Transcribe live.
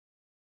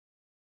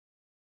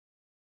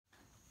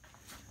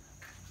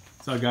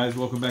What's up, guys?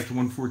 Welcome back to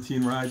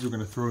 114 Rides. We're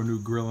going to throw a new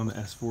grill on the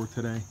S4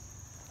 today,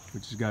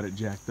 which has got it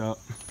jacked up.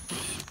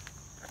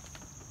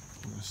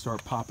 We're going to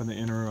start popping the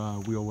inner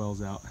wheel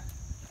wells out.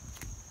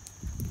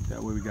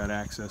 That way we got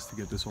access to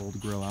get this old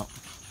grill out.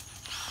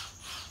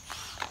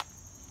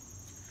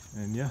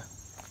 And yeah,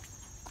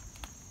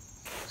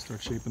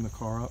 start shaping the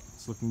car up.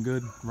 It's looking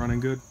good, running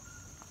good.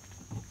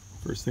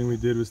 First thing we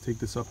did was take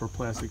this upper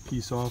plastic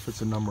piece off.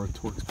 It's a number of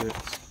Torx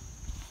bits.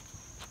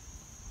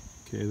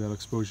 Okay, that'll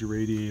expose your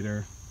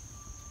radiator,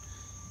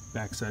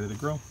 back side of the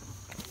grill.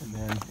 And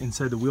then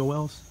inside the wheel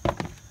wells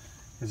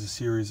is a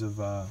series of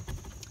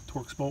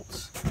Torx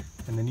bolts.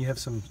 And then you have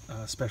some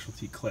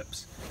specialty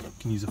clips. You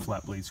can use a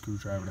flat blade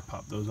screwdriver to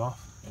pop those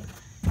off.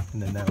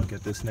 And then that'll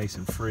get this nice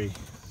and free,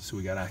 so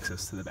we got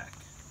access to the back.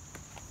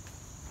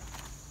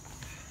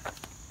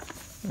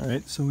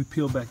 Alright, so we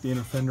peeled back the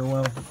inner fender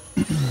well.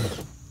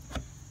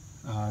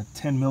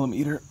 10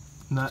 millimeter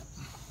nut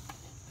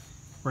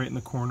right in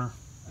the corner.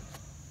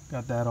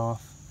 Got that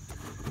off.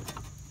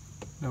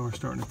 Now we're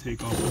starting to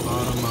take off the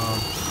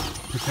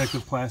bottom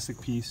protective plastic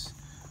piece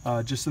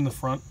just in the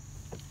front.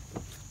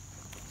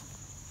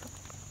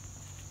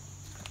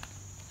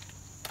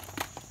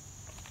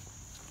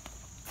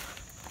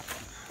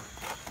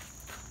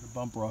 The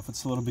bumper off.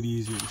 It's a little bit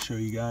easier to show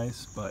you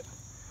guys, but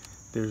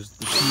there's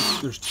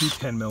two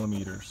 10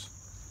 millimeters.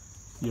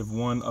 You have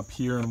one up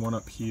here and one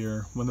up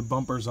here. When the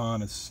bumper's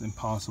on, it's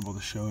impossible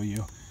to show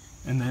you.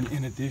 And then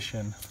in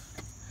addition,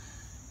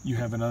 you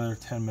have another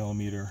 10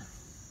 millimeter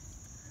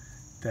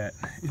that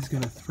is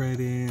going to thread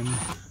in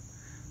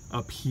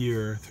up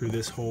here through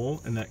this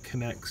hole, and that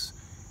connects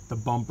the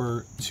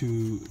bumper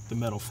to the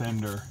metal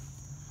fender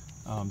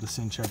to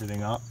cinch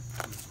everything up.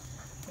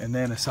 And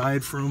then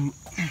aside from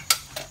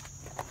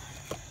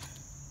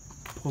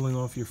pulling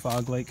off your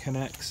fog light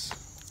connects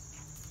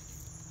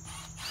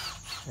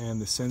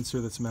and the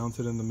sensor that's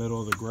mounted in the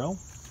middle of the grill,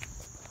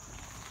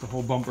 the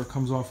whole bumper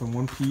comes off in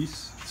one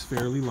piece. It's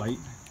fairly light.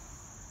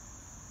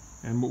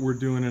 And what we're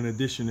doing in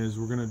addition is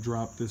we're going to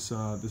drop this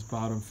this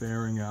bottom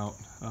fairing out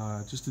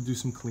just to do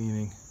some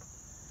cleaning.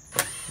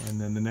 And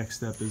then the next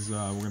step is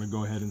we're going to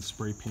go ahead and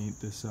spray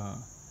paint this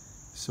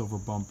silver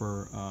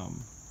bumper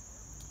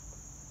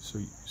so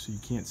you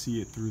can't see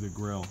it through the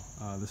grill.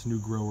 This new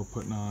grill we're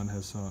putting on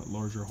has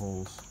larger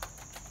holes,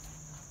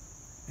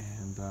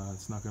 and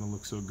it's not going to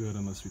look so good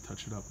unless we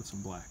touch it up with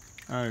some black.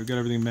 Alright, we've got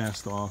everything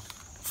masked off.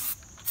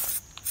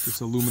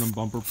 This aluminum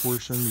bumper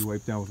portion we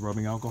wiped down with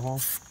rubbing alcohol,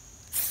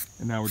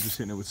 and now we're just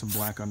hitting it with some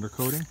black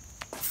undercoating.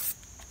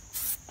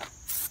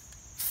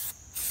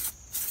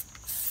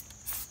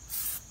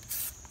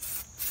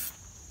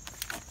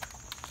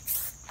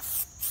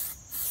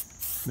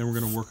 Then we're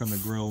going to work on the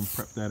grill and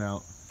prep that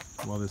out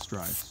while this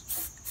dries.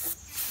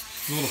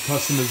 There's a little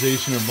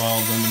customization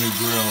involved on the new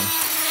grill.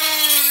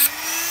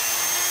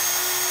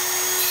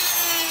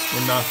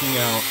 We're knocking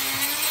out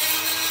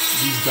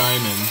these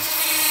diamonds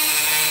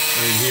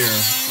right here,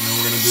 and then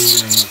we're going to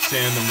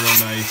sand them real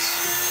nice,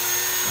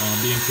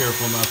 being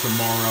careful not to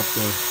mar up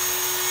the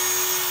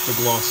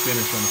gloss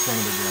finish on the front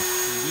of the grill.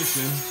 In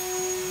addition,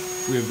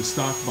 we have the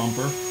stock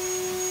bumper,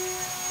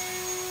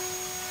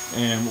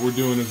 and what we're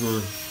doing is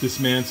we're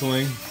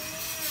dismantling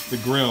the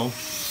grill,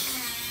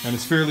 and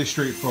it's fairly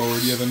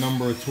straightforward. You have a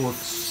number of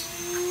Torx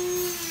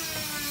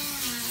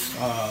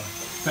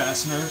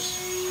fasteners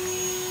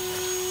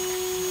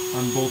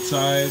on both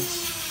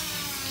sides.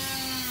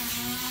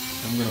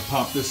 I'm going to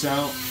pop this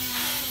out.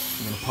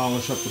 I'm going to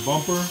polish up the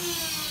bumper,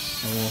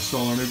 and we'll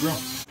install our new grill.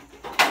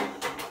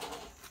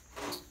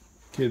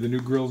 Okay, the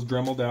new grill's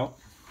dremeled out.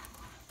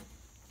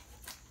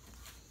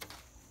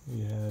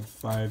 We had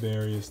 5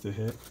 areas to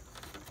hit.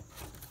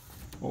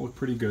 All look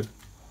pretty good.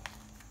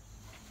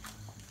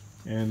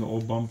 And the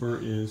old bumper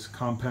is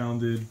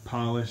compounded,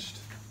 polished,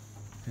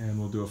 and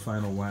we'll do a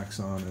final wax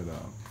on it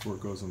before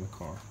it goes in the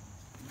car.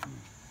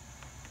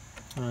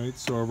 Alright,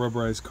 so our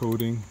rubberized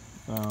coating,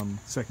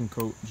 second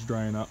coat is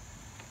drying up.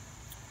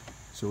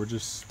 So we're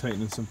just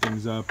tightening some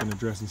things up and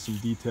addressing some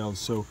details.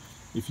 So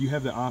if you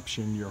have the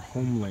option, your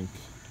HomeLink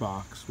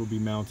box will be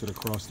mounted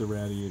across the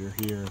radiator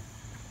here,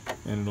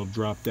 and it'll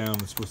drop down.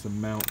 It's supposed to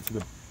mount to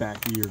the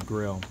back of your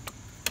grill.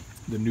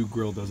 The new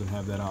grill doesn't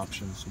have that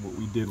option, so what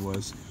we did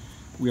was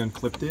we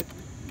unclipped it.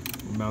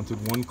 We mounted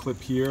one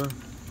clip here,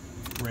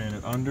 ran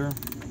it under.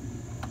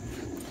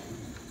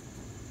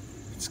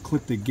 It's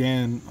clipped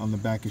again on the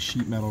back of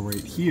sheet metal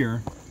right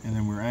here, and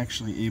then we're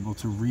actually able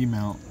to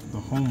remount the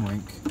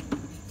HomeLink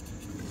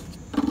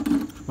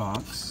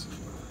box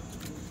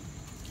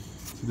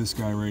to this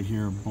guy right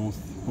here.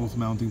 Both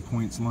mounting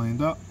points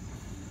lined up.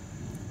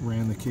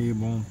 Ran the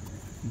cable,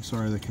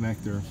 the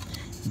connector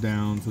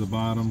down to the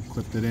bottom,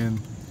 clipped it in.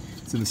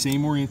 It's in the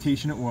same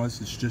orientation it was,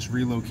 it's just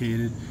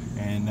relocated,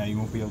 and now you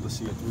won't be able to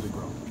see it through the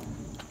grill.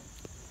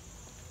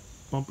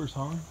 Bumper's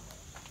hung.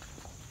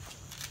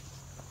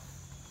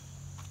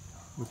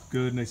 Look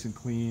good, nice and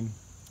clean.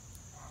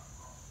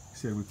 Like I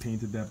said, we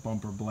painted that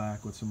bumper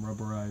black with some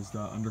rubberized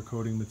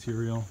undercoating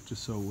material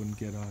just so it wouldn't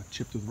get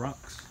chipped with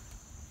rocks.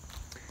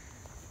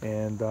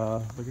 And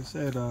like I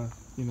said,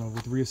 you know,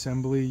 with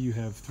reassembly, you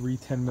have 3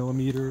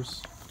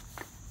 10mm.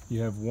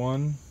 You have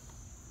 1,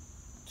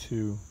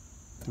 2,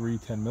 3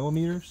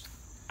 10mm.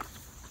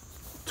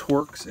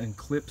 Torques and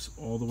clips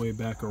all the way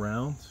back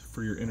around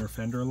for your inner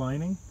fender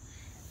lining.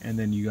 And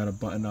then you got to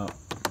button up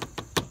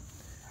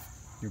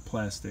your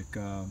plastic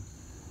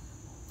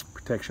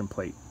protection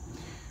plate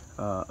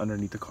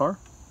underneath the car.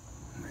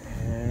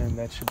 And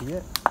that should be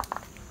it.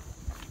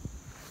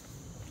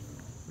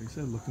 Like I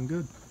said, looking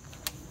good.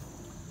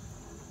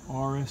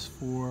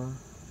 RS4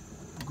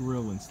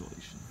 grill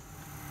installation.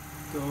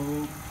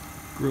 So,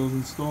 grill's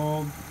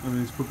installed,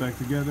 everything's put back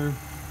together,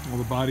 all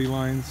the body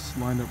lines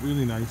lined up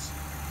really nice.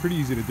 Pretty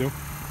easy to do.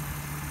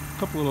 A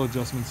couple little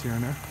adjustments here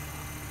and there.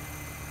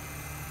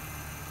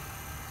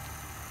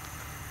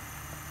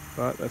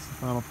 But that's the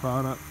final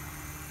product.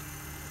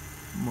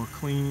 More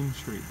clean,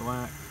 straight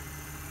black.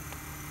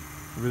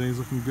 Everything's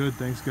looking good.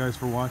 Thanks guys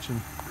for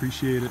watching.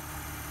 Appreciate it.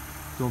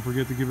 Don't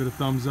forget to give it a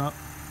thumbs up.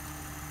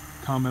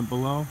 Comment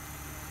below.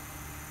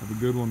 Have a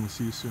good one. We'll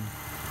see you soon.